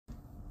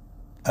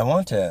I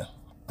want to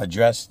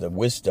address the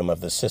wisdom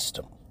of the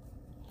system.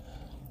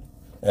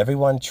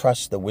 Everyone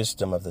trusts the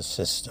wisdom of the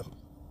system.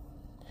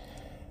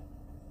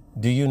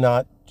 Do you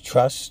not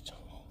trust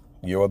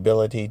your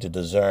ability to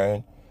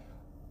discern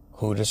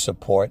who to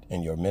support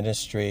in your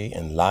ministry,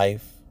 in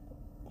life,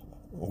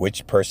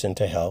 which person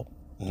to help?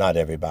 Not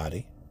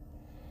everybody.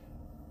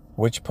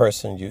 Which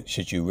person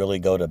should you really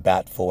go to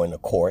bat for in the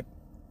court?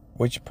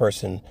 Which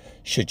person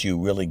should you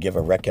really give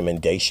a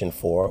recommendation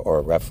for or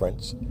a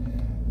reference?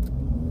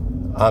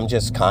 I'm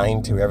just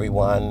kind to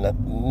everyone.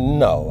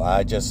 No.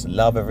 I just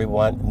love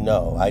everyone.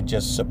 No. I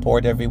just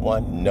support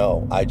everyone.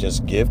 No. I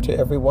just give to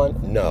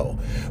everyone. No.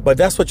 But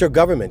that's what your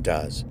government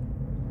does.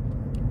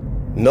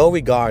 No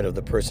regard of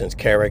the person's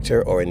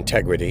character or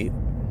integrity.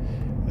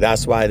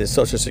 That's why the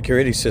Social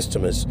Security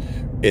system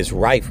is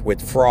rife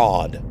with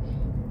fraud.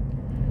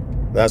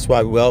 That's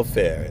why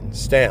welfare and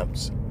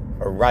stamps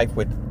are rife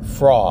with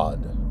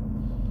fraud.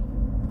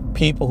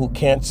 People who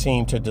can't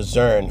seem to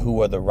discern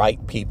who are the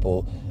right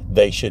people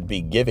they should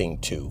be giving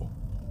to,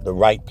 the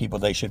right people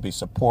they should be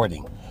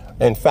supporting.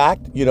 In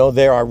fact,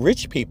 there are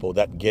rich people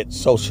that get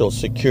Social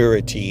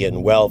Security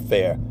and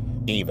welfare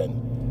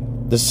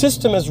even. The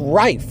system is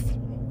rife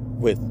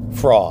with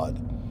fraud.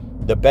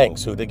 The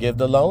banks, who they give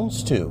the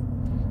loans to,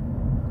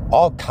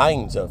 all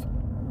kinds of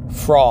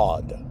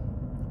fraud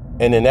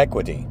and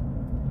inequity.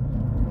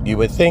 You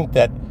would think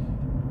that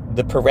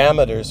the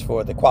parameters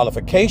for the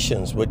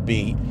qualifications would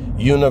be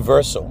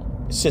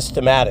universal,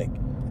 systematic,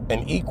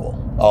 and equal.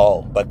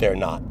 Oh, but they're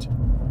not.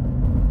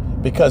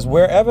 Because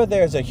wherever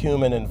there's a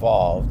human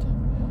involved,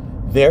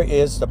 there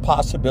is the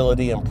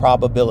possibility and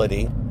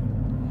probability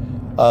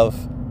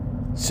of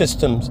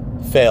systems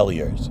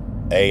failures.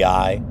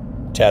 AI,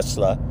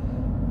 Tesla,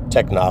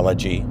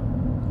 technology,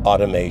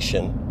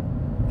 automation,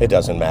 it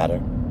doesn't matter.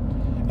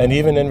 And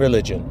even in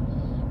religion.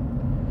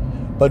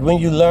 But when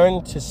you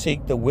learn to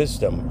seek the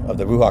wisdom of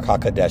the Ruach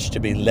HaKodesh, to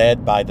be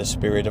led by the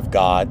Spirit of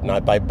God,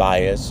 not by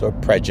bias or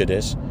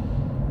prejudice,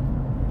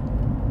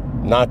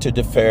 not to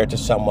defer to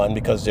someone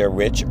because they're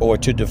rich or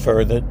to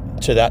defer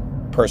to that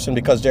person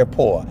because they're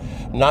poor,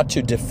 not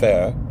to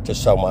defer to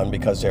someone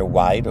because they're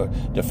white or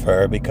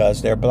defer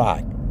because they're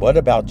black. What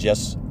about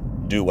just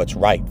do what's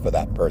right for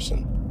that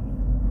person?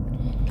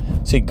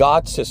 See,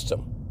 God's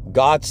system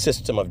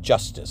of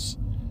justice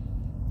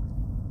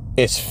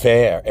is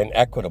fair and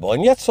equitable.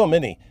 And yet so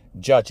many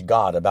judge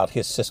God about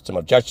his system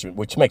of judgment,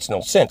 which makes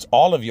no sense.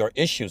 All of your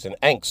issues and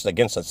angst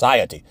against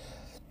society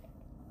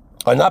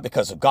are not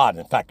because of God.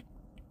 In fact,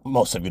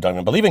 most of you don't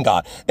even believe in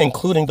God,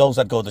 including those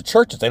that go to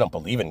churches. They don't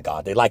believe in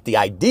God. They like the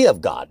idea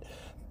of God,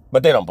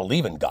 but they don't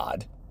believe in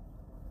God.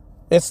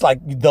 It's like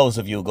those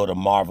of you who go to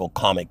Marvel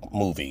comic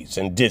movies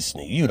and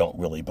Disney. You don't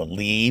really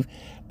believe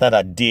that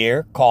a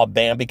deer called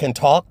Bambi can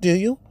talk, do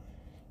you?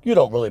 You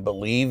don't really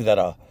believe that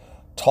a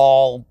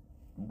tall,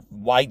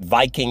 white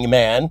Viking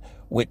man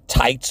with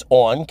tights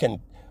on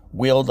can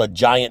wield a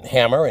giant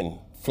hammer and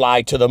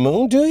fly to the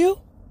moon, do you?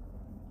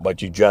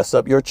 But you dress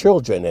up your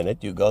children in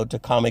it. You go to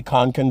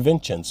Comic-Con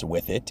conventions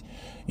with it.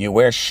 You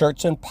wear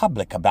shirts in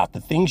public about the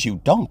things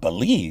you don't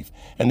believe.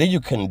 And then you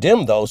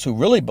condemn those who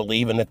really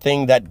believe in the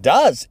thing that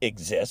does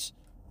exist,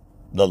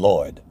 the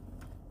Lord.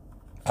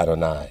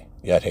 Adonai,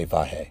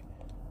 Yad-Heh-Vah-Heh.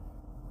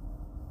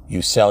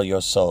 You sell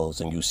your souls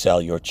and you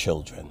sell your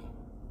children.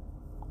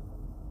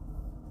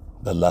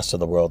 The lust of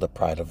the world, the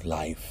pride of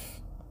life.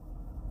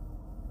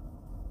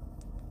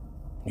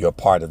 You're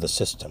part of the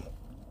system.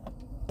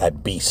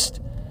 That beast.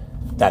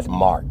 That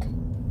mark.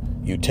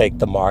 You take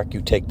the mark,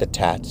 you take the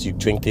tats, you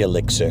drink the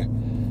elixir,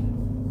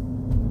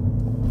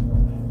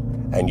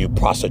 and you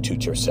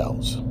prostitute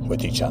yourselves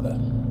with each other.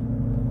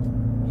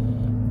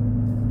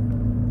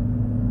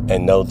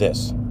 And know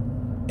this,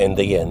 in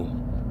the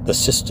end, the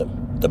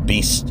system, the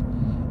beast,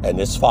 and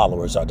its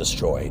followers are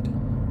destroyed.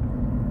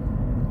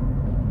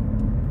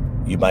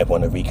 You might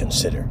want to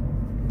reconsider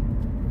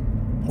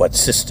what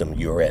system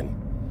you're in,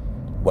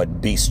 what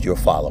beast you're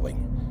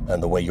following,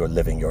 and the way you're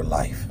living your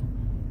life.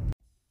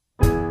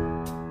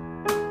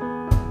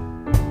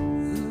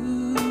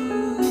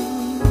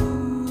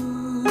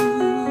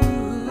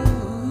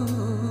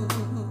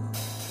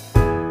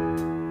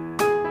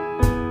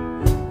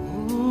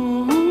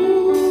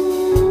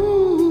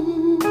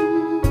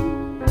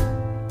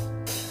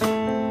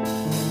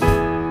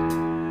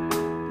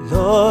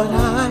 Lord,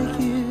 I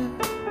give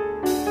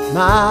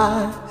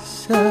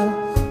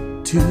myself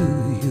to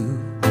you.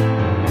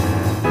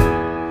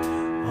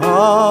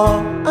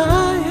 All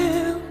I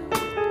am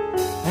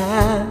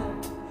and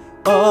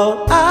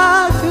all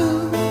I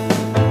do.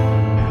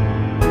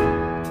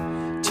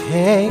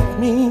 Take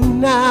me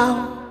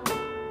now,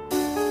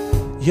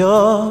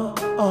 your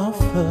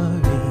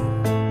offering.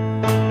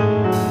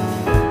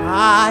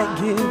 I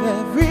give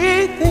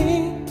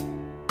everything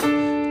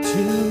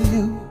to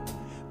you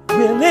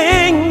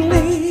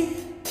willingly.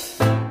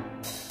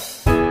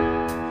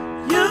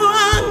 You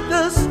hung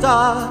the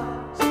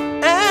stars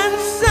and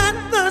set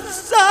the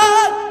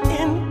sun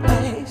in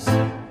place.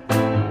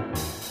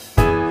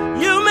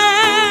 You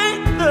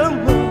made the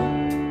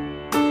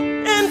moon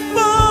and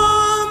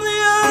formed the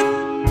earth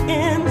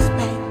in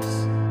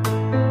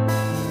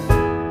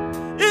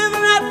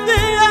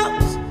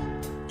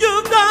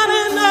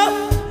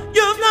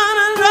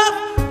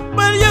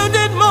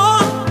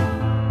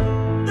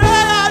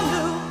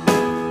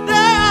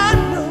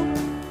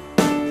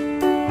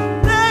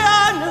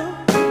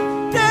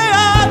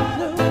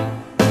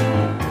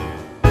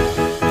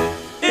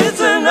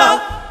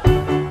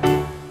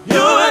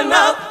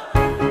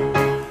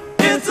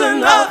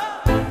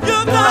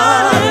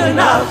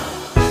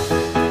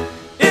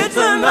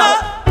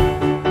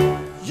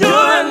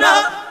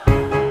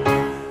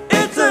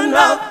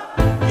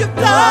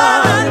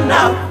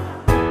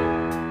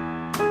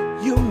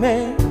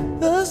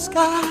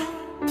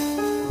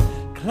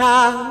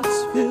clouds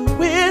filled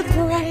with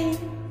rain,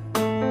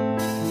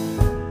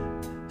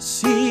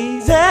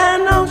 seas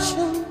and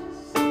oceans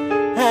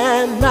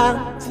and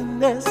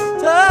mountainous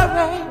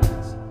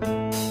terrains,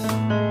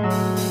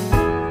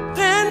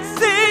 then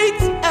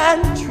seeds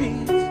and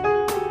trees,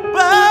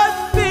 birds,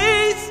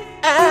 bees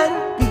and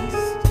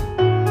beasts,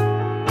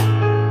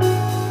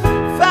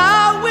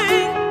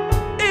 fowl-winged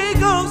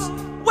eagles,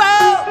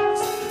 whales,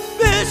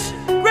 fish,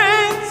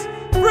 grains,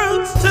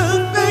 fruits to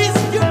feast.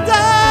 You've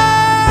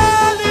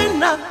done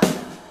enough.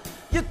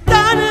 You've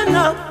done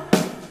enough.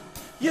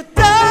 You've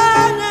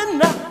done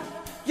enough.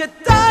 You've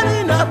done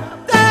enough.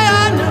 That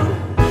I knew.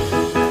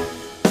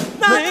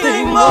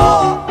 Nothing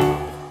more.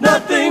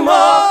 Nothing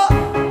more.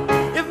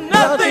 If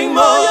nothing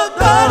more, you've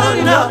done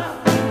enough.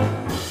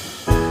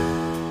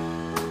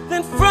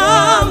 Then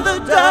from the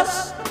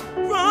dust,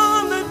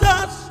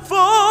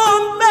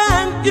 formed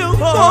man, you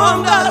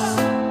formed us,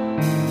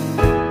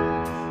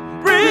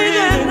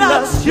 breathing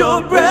us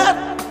your breath,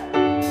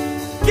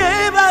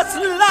 gave us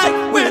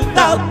life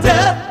without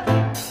death.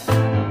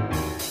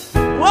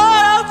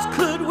 What else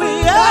could we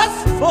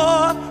ask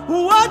for?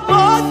 What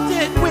more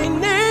did we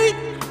need?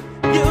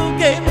 You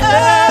gave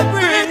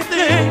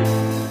everything.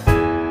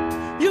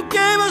 You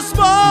gave us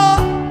more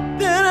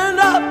than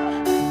enough.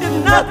 If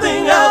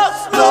nothing else,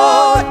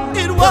 Lord,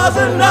 it was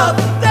enough.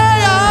 That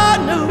I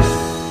knew.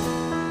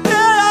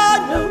 That I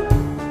knew.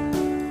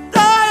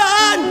 That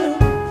I knew.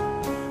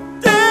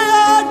 That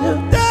I knew.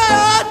 That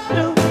I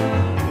knew.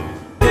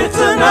 It's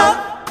enough.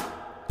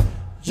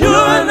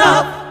 You're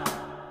enough.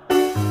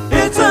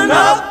 It's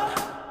enough.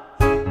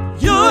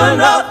 You're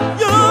enough.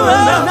 You're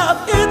enough.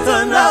 It's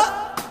enough.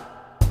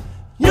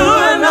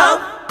 You're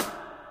enough.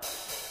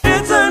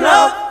 It's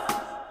enough.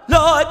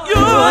 Lord,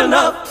 you're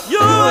enough.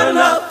 You're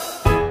enough.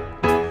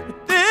 But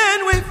then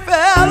we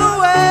fell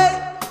away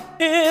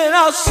in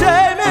our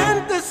shame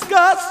and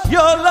disgust.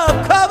 Your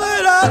love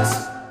covered us.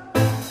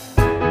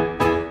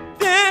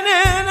 Then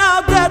in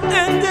our death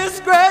and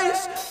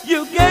disgrace,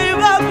 you gave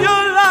up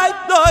your life,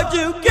 Lord.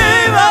 You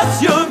gave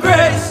us your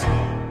grace.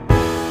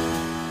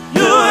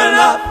 You're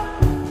enough.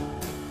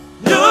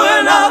 You're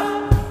enough.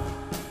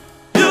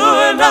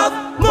 You're enough.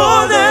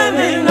 More than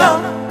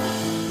enough.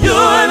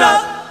 You're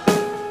enough.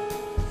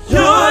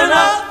 You're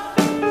enough.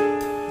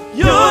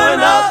 You're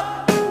enough.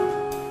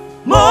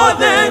 More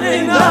than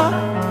enough.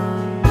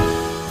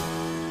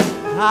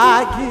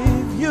 I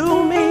give you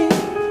me,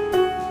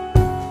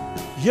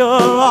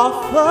 your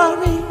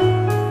offering.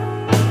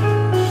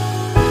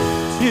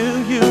 To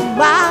you,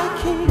 my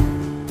King,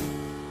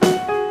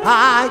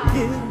 I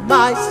give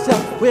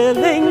myself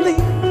willingly.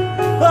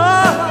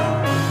 Oh,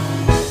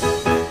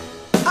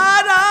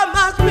 I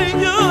must be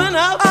you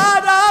enough. I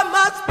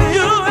must be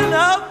you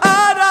enough. I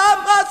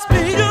must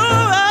be you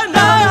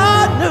enough.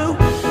 I knew.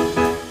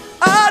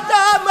 I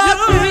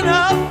must be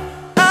enough.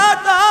 I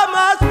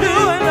must be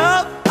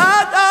enough. I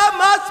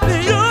must be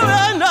you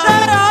enough.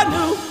 That I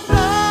knew.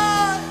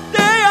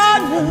 That I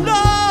knew.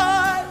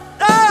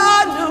 That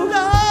I knew.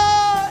 That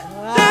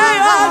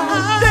I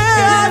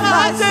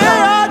knew. That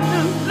I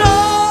knew.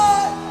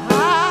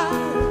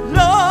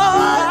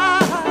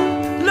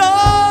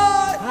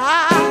 Lord,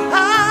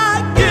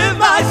 I give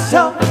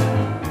myself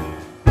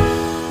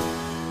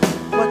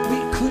what we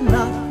could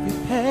not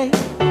repay.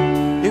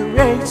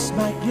 Erase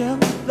my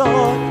guilt,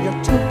 Lord, you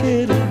took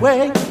it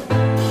away.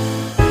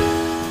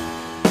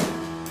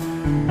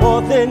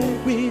 More than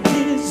we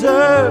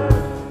deserve.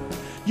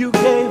 You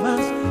gave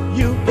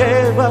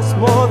us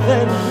more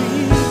than we